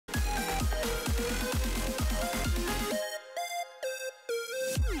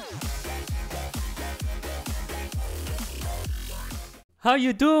How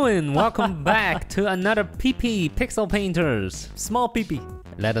you doing? Welcome back to another PP Pixel Painters. Small PP.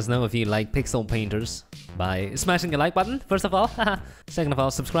 Let us know if you like Pixel Painters by smashing the like button, first of all. Second of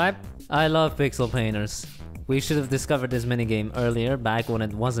all, subscribe. I love Pixel Painters. We should have discovered this minigame earlier, back when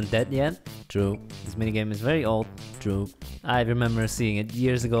it wasn't dead yet. True. This minigame is very old. True. I remember seeing it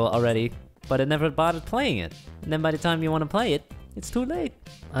years ago already, but I never bothered playing it. And then by the time you want to play it, it's too late.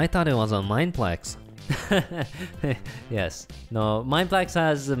 I thought it was on Mindplex. Yes. No, Mindplex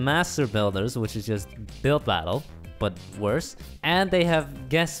has Master Builders, which is just build battle, but worse. And they have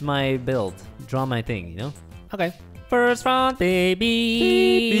guess my build, draw my thing, you know? Okay. First round, baby.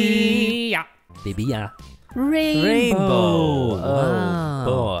 Yeah. Baby, yeah. Rainbow. Oh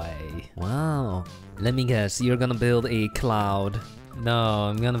boy. Wow. Let me guess, you're gonna build a cloud. No,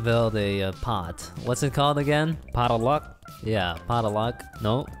 I'm gonna build a pot. What's it called again? Pot of luck? Yeah, pot of luck.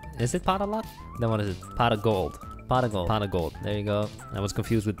 No, is it pot of luck? Then what is it? Pot of gold. Pot of gold. Pot of gold. There you go. I was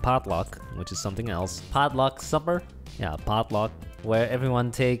confused with potluck, which is something else. Potluck supper? Yeah, potluck. Where everyone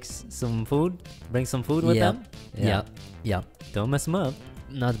takes some food, brings some food with them? Yeah. Don't mess them up.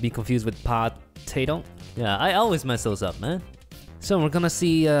 Not to be confused with potato. Yeah, I always mess those up, man. So we're gonna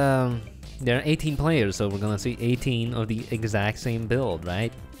see, there are 18 players, so we're gonna see 18 of the exact same build,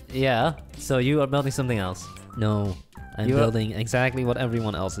 right? Yeah, so you are building something else. No, I'm building exactly what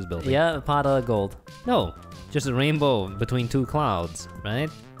everyone else is building. Yeah, a pot of gold. No, just a rainbow between two clouds, right?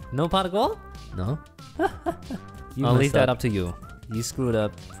 No pot of gold? No. I'll leave that up to you. You screwed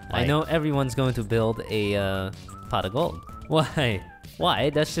up. Why? I know everyone's going to build a pot of gold. Why? Why?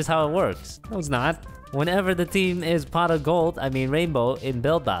 That's just how it works. No, it's not. Whenever the team is pot of gold, I mean rainbow, in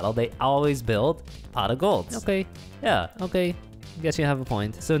build battle, they always build pot of golds. Okay. Yeah. Okay. Guess you have a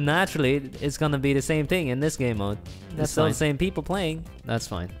point. So naturally, it's gonna be the same thing in this game mode. That's still the same people playing. That's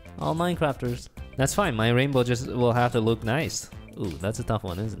fine. All Minecrafters. That's fine. My rainbow just will have to look nice. Ooh, that's a tough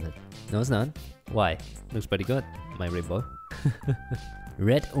one, isn't it? No, it's not. Why? Looks pretty good, my rainbow.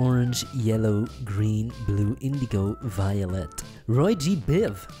 Red, orange, yellow, green, blue, indigo, violet. Roy G.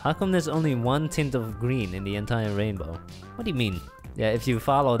 Biv. How come there's only one tint of green in the entire rainbow? What do you mean? Yeah, if you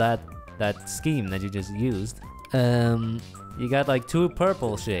follow that scheme that you just used, you got like 2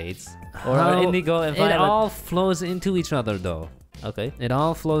 purple shades, or indigo and violet. It all flows into each other, though. Okay. It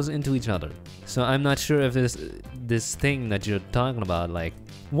all flows into each other. So I'm not sure if this thing that you're talking about, like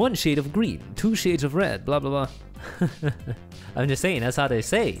 1 shade of green, 2 shades of red, blah blah blah. I'm just saying, that's how they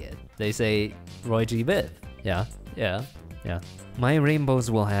say it. They say Roy G. Biv. Yeah. My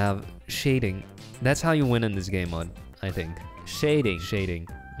rainbows will have shading. That's how you win in this game mode, I think. Shading.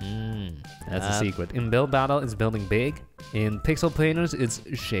 That's a secret. In build battle, it's building big. In Pixel Painters, it's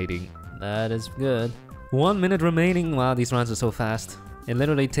shading. That is good. 1 minute remaining. Wow, these rounds are so fast. It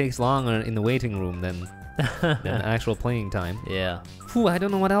literally takes longer in the waiting room than actual playing time. Yeah. Phew, I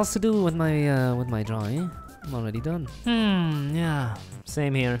don't know what else to do with my drawing. I'm already done. Yeah.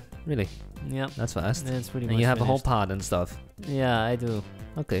 Same here. Really? Yep. That's fast. It's pretty much. And you have a whole pod and stuff. Yeah, I do.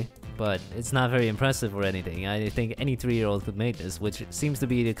 Okay. But it's not very impressive or anything. I think any 3-year-old could make this, which seems to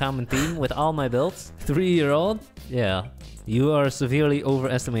be the common theme with all my builds. 3-year-old? Yeah. You are severely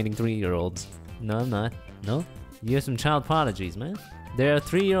overestimating 3-year-olds. No, I'm not. No? You have some child prodigies, man. There are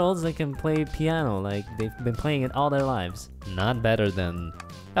 3-year-olds that can play piano, like they've been playing it all their lives. Not better than...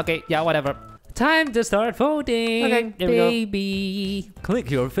 Okay, yeah, whatever. Time to start voting! Okay, baby!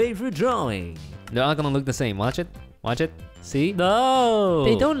 Click your favorite drawing. They're all gonna look the same. Watch it. Watch it. See? No!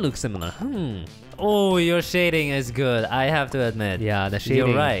 They don't look similar. Oh, your shading is good, I have to admit. Yeah, the shading.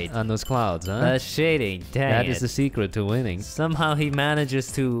 You're right. On those clouds, huh? The shading, dang it. That is the secret to winning. Somehow he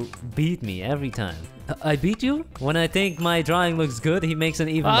manages to beat me every time. I beat you? When I think my drawing looks good, he makes an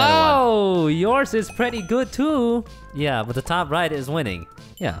even better one. Oh, yours is pretty good too. Yeah, but the top right is winning.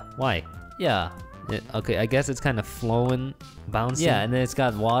 Yeah, why? Yeah. Okay, I guess it's kind of flowing, bouncing. Yeah, and then it's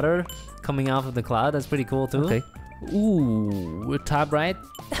got water coming off of the cloud. That's pretty cool too. Okay. Ooh, we're top right?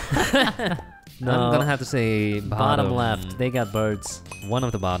 No, I'm gonna have to say bottom left. They got birds. One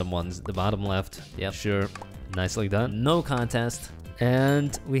of the bottom ones. The bottom left. Yep. Sure. Nicely done. No contest.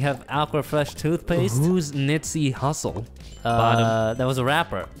 And we have Aquafresh toothpaste. Who's Nipsey Hussle? Bottom. That was a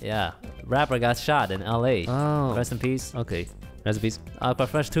rapper. Yeah. Rapper got shot in LA. Oh. Rest in peace. Okay. Rest in peace.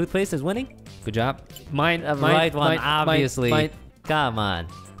 Aquafresh toothpaste is winning. Good job. Mine, right one, obviously. Come on.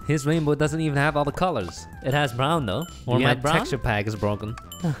 His rainbow doesn't even have all the colors. It has brown though. Or my texture pack is broken.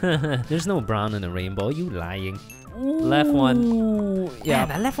 There's no brown in the rainbow. You lying. Ooh. Left one. Yeah, man,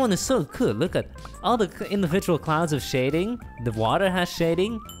 that left one is so cool. Look at all the individual clouds of shading. The water has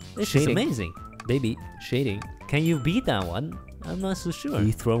shading. It's just amazing. Baby, shading. Can you beat that one? I'm not so sure.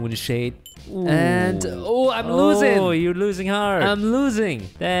 You throwing shade. Ooh. And I'm losing. Oh, you're losing hard. I'm losing.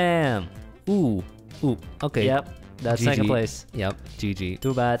 Damn. Ooh. Okay. Yep. That's GG. second place. Yep. GG.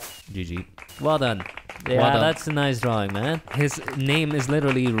 Too bad. GG. Well done. Yeah, Well done. that's a nice drawing, man. His name is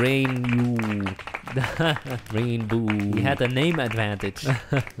literally Rainbow. Rainbow. He had the name advantage.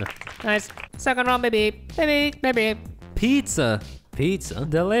 Nice. Second round, baby. Baby. Pizza. Pizza?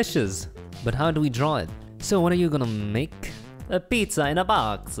 Delicious. But how do we draw it? So what are you gonna make? A pizza in a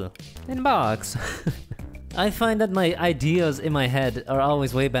box. In a box. I find that my ideas in my head are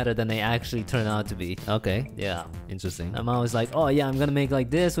always way better than they actually turn out to be. Okay. Yeah. Interesting. I'm always like, oh yeah, I'm gonna make like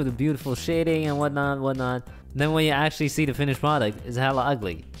this with a beautiful shading and whatnot. Then when you actually see the finished product, it's hella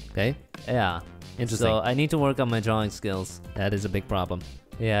ugly. Okay. Yeah. Interesting. So I need to work on my drawing skills. That is a big problem.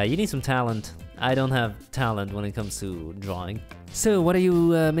 Yeah, you need some talent. I don't have talent when it comes to drawing. So what are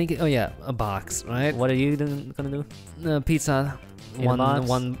you making? Oh yeah, a box, right? What are you gonna do? Pizza. In a box?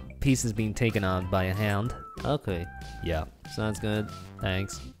 One piece is being taken out by a hand. Okay. Yeah. Sounds good.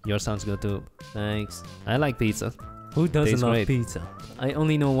 Thanks. Yours sounds good too. Thanks. I like pizza. Who doesn't Tastes love great. pizza? I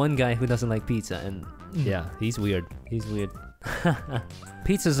only know one guy who doesn't like pizza, and Yeah, he's weird. he's weird.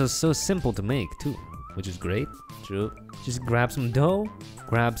 Pizzas are so simple to make too, which is great. True. Just grab some dough,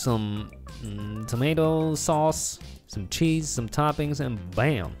 grab some tomato sauce, some cheese, some toppings, and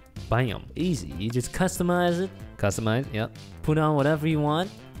bam, bam. Easy. You just customize it, Customize, yep. put on whatever you want.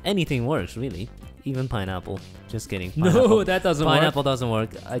 Anything works, really. Even pineapple. Just kidding. No, Pineapple. that doesn't Pineapple work. doesn't work.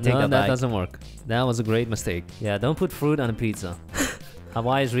 I take No, that that back. doesn't work. That was a great mistake. Yeah, don't put fruit on a pizza.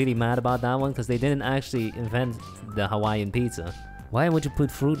 Hawaii is really mad about that one because they didn't actually invent the Hawaiian pizza. Why would you put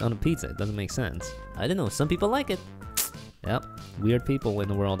fruit on a pizza? It doesn't make sense. I don't know. Some people like it. Yep, weird people in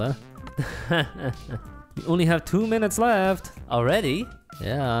the world, huh? We only have 2 minutes left. Already?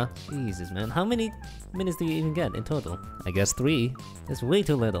 Yeah, Jesus, man. How many minutes do you even get in total? I guess 3. That's way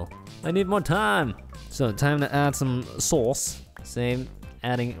too little. I need more time. So time to add some sauce. Same.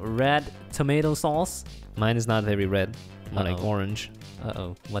 Adding red tomato sauce. Mine is not very red, more like Uh-oh. orange.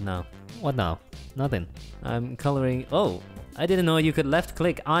 Uh-oh. What now? What now? Nothing. I'm coloring. Oh, I didn't know you could left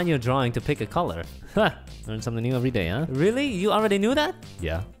click on your drawing to pick a color. Ha! Learn something new every day, huh? Really? You already knew that?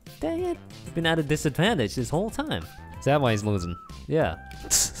 Yeah. Dang it. You've been at a disadvantage this whole time. Is that why he's losing? Yeah.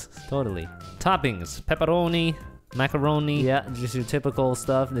 Totally. Toppings: pepperoni, macaroni, Yeah, just your typical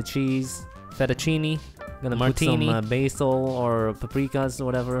stuff. The cheese. fettuccine, Gonna martini. put some basil or paprikas or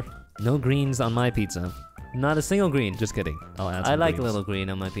whatever. No greens on my pizza. Not a single green. Just kidding. I'll add I some like a greens. little green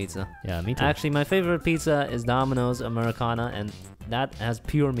on my pizza. Yeah, me too. Actually, my favorite pizza is Domino's Americana, and that has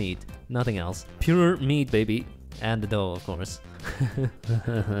pure meat. Nothing else. Pure meat, baby. And the dough, of course.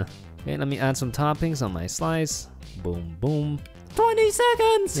 Okay, let me add some toppings on my slice. Boom, boom. 20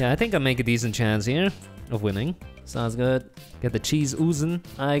 seconds! Yeah, I think I make a decent chance here of winning. Sounds good. Get the cheese oozing.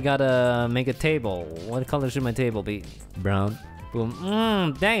 I gotta make a table. What color should my table be? Brown.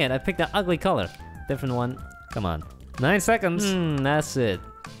 Boom. Dang it, I picked an ugly color. Different one. Come on. 9 seconds. That's it.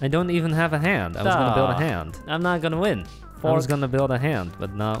 I don't even have a hand. I was gonna build a Ah. hand. I'm not gonna win. I was gonna build a hand,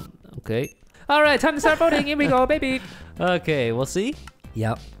 but now, okay. All right, time to start voting. Here we go, baby. Okay, we'll see.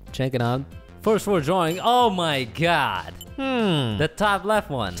 Yep. Check it out. First for drawing. Oh my god. The top left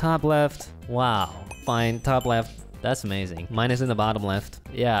one. Top left. Wow. Fine. Top left. That's amazing. Mine is in the bottom left.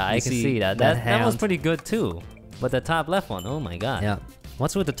 Yeah, I You can see see that. that That was hand? pretty good too. But the top left one, oh my god. Yeah.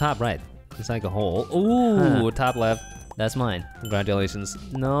 What's with the top right? It's like a hole. Ooh, Huh. top left. That's mine. Congratulations.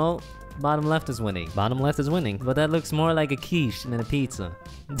 No, bottom left is winning. Bottom left is winning. But that looks more like a quiche than a pizza.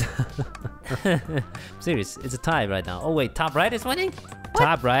 Serious, it's a tie right now. Oh wait, top right is winning?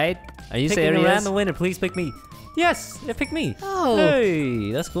 Top right. Are you Picking a serious? random winner, please pick me. Yes, it picked me. Oh.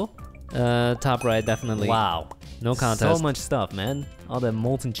 Hey, that's cool. Top right, definitely. Wow. No contest. So much stuff, man. All the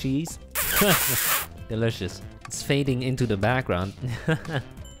molten cheese. Delicious. It's fading into the background.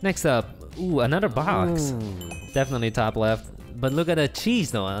 Next up, ooh, another box. Ooh. Definitely top left. But look at the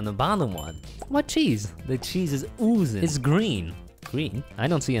cheese though on the bottom one. What cheese? The cheese is oozing. It's green. green. I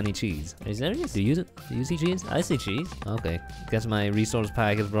don't see any cheese. Are you serious? Do you see cheese? I see cheese. Okay. Guess my resource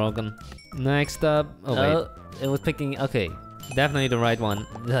pack is broken. Next up. Oh wait. It was picking. Okay. Definitely the right one.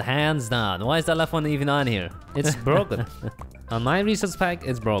 The hands down. Why is that left one even on here? It's broken. On my resource pack,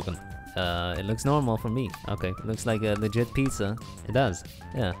 it's broken. It looks normal for me. Okay. It looks like a legit pizza. It does.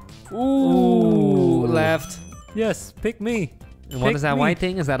 Yeah. Ooh, left. Yes, pick me. And what Pick is that me. white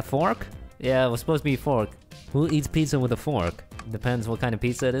thing? Is that a fork? Yeah, it was supposed to be a fork. Who eats pizza with a fork? Depends what kind of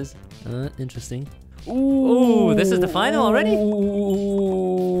pizza it is. Interesting. Ooh, this is the final already?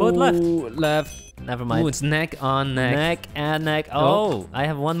 Foot left. Left. Never mind. Ooh, it's neck on neck. Neck and neck. Oh, I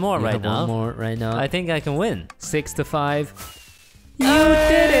have one more You right have now. one more right now. I think I can win. 6 to 5. You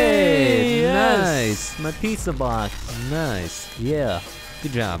did it! Yes. Nice. My pizza box. Nice. Yeah.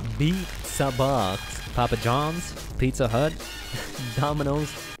 Good job. Pizza box. Papa John's, Pizza Hut,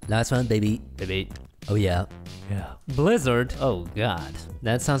 Domino's. last one, baby. Baby. Oh yeah. Yeah. Blizzard. Oh god.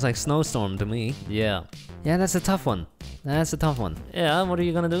 That sounds like snowstorm to me. Yeah. Yeah, that's a tough one. That's a tough one. Yeah, what are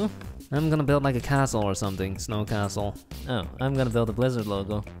you gonna do? I'm gonna build like a castle or something. Snow castle. Oh, I'm gonna build a Blizzard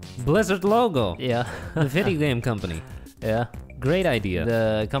logo. Blizzard logo. Yeah. The video game company. Yeah. Great idea.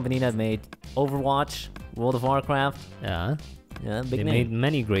 The company that made Overwatch, World of Warcraft. Yeah. Yeah, big They name. made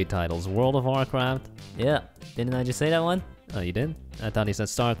many great titles. World of Warcraft. Yeah. Didn't I just say that one? Oh, you did? I thought you said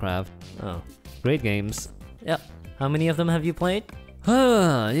StarCraft. Oh. Great games. Yep. How many of them have you played?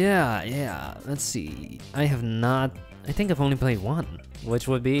 Yeah. Let's see. I have not. I think I've only played one. Which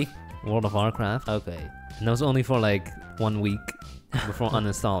would be? World of Warcraft. Okay. And that was only for like 1 week before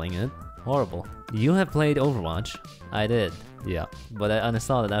uninstalling it. Horrible. You have played Overwatch. I did. Yeah. But I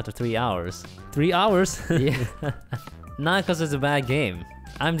uninstalled it after 3 hours. 3 hours? Yeah. Not because it's a bad game.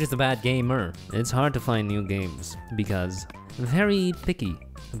 I'm just a bad gamer. It's hard to find new games because I'm very picky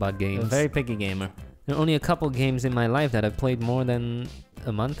about games. A very picky gamer. There are only a couple games in my life that I've played more than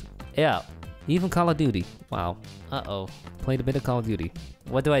a month. Yeah. Even Call of Duty. Wow. Uh-oh. Played a bit of Call of Duty.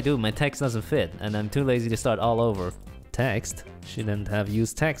 What do I do? My text doesn't fit, and I'm too lazy to start all over. Text? Shouldn't have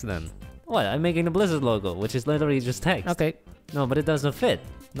used text then. What? I'm making the Blizzard logo, which is literally just text. Okay. No, but it doesn't fit.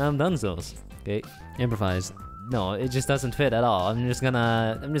 Now I'm done those. Okay. Improvise. No, it just doesn't fit at all. I'm just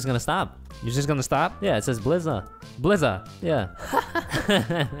gonna stop. You're just gonna stop? Yeah, it says Blizzard. Blizzard. Yeah.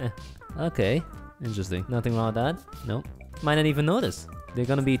 Okay. Interesting. Nothing wrong with that. Nope. Might not even notice. They're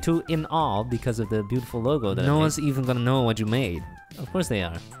gonna be too in awe because of the beautiful logo that I No made. one's even gonna know what you made. Of course they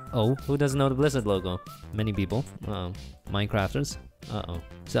are. Oh, Who doesn't know the Blizzard logo? many people. Uh-oh. Minecrafters. Uh-oh.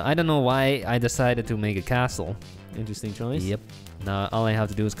 So I don't know why I decided to make a castle. Interesting choice. Yep. Now all I have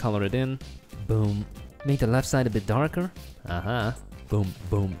to do is color it in. Boom. Make the left side a bit darker. Uh-huh. Boom,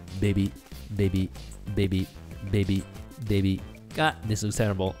 boom, baby, baby, baby, baby, baby. God. This looks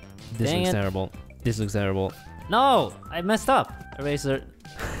terrible. This Dang looks it. terrible. This looks terrible. No! I messed up. Eraser.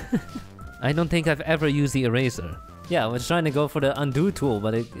 I don't think I've ever used the eraser. Yeah, I was trying to go for the undo tool,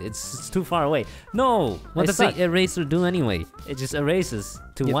 but it's too far away. No! What does the eraser do anyway? It just erases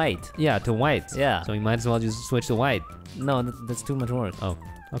to Yeah. white. Yeah, to white. Yeah. So you might as well just switch to white. No, that's too much work. Oh,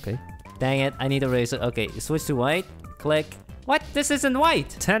 okay. Dang it, I need eraser. Okay, switch to white. Click. What? This isn't white!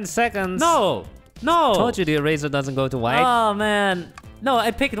 10 seconds. No! No! Told you the eraser doesn't go to white. Oh, man. No,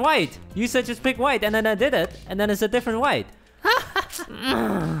 I picked white. You said just pick white, and then I did it, and then it's a different white.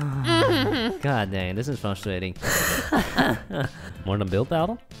 God dang, this is frustrating. More than build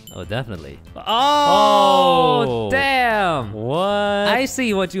battle? Oh, definitely. Oh, damn! What? I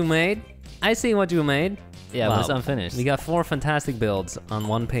see what you made. I see what you made. Yeah, Wow. but it's unfinished. We got 4 fantastic builds on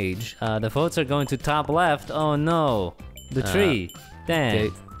 1 page. The votes are going to top left. Oh no. The tree. Dang.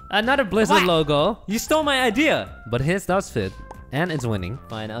 Okay. Another Blizzard What? logo, You stole my idea. but his does fit. And it's winning.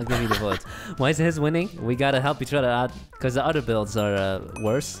 Fine, I'll give you the vote. Why is his winning? We gotta help each other out, because the other builds are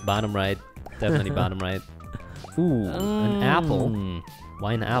worse. Bottom right. Definitely bottom right. Ooh, an apple. Mm.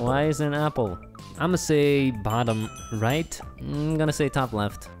 Why an apple? Why is there an apple? I'ma say bottom right. I'm gonna say top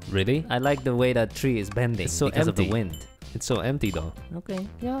left. Really? I like the way that tree is bending It's so because of empty. the wind. It's so empty though. Okay,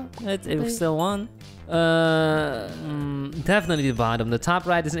 yeah, it still won. Definitely the bottom. The top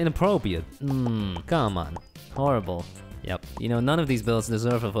right is inappropriate. Come on. Horrible. Yep. You know, none of these builds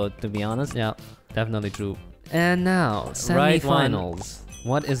deserve a vote, to be honest. Yeah, definitely true. And now, Right one. semifinals.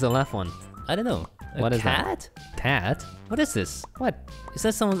 What is the left one? I don't know. What a is that? cat? Cat? What is this? What? Is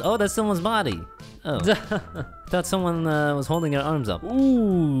that someone's? Oh, that's someone's body. Oh, thought someone was holding their arms up.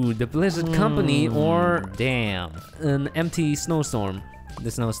 Ooh, the Blizzard Company or Damn, an empty snowstorm.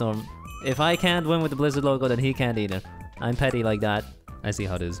 the snowstorm. If I can't win with the Blizzard logo, then he can't either. I'm petty like that. I see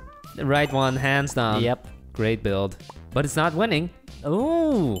how it is. The right one, hands down. Yep. Great build. But it's not winning.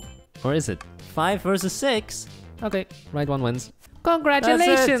 Ooh, Or is it? 5 versus 6. Okay, right one wins.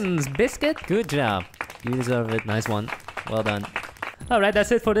 Congratulations, Biscuit! Good job. You deserve it. Nice one. Well done. Alright,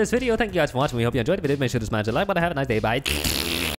 that's it for this video. Thank you guys for watching. We hope you enjoyed. If you did, make sure to smash the like button. Have a nice day. Bye.